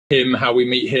him, how we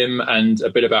meet him, and a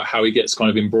bit about how he gets kind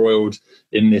of embroiled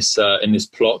in this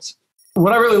plot.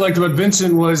 What I really liked about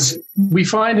Vincent was we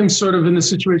find him sort of in the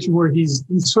situation where he's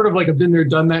sort of like a been there,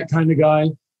 done that kind of guy,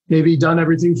 maybe done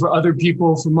everything for other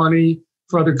people, for money,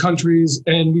 for other countries.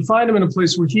 And we find him in a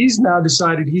place where he's now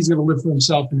decided he's going to live for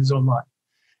himself in his own life.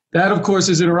 That, of course,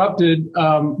 is interrupted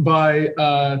by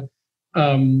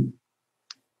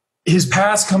his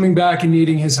past coming back and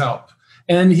needing his help.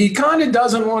 And he kind of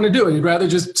doesn't want to do it. He'd rather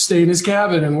just stay in his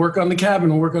cabin and work on the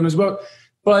cabin and work on his boat.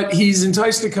 But he's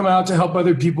enticed to come out to help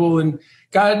other people. And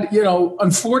God,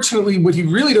 unfortunately, what he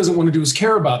really doesn't want to do is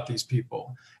care about these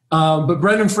people. But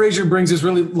Brendan Fraser brings his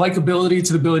really likability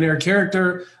to the billionaire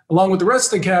character, along with the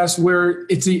rest of the cast, where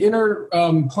it's the inner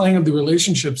playing of the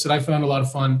relationships that I found a lot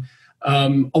of fun.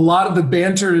 A lot of the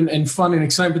banter and fun and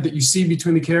excitement that you see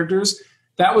between the characters,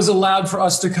 that was allowed for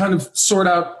us to kind of sort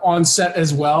out on set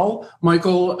as well.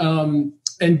 Michael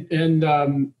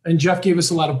and Jeff gave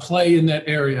us a lot of play in that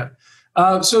area.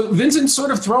 So Vincent's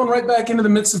sort of thrown right back into the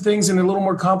midst of things and a little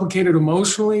more complicated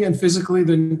emotionally and physically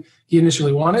than he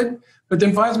initially wanted, but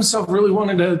then finds himself really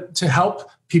wanting to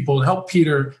help people, help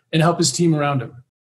Peter, and help his team around him.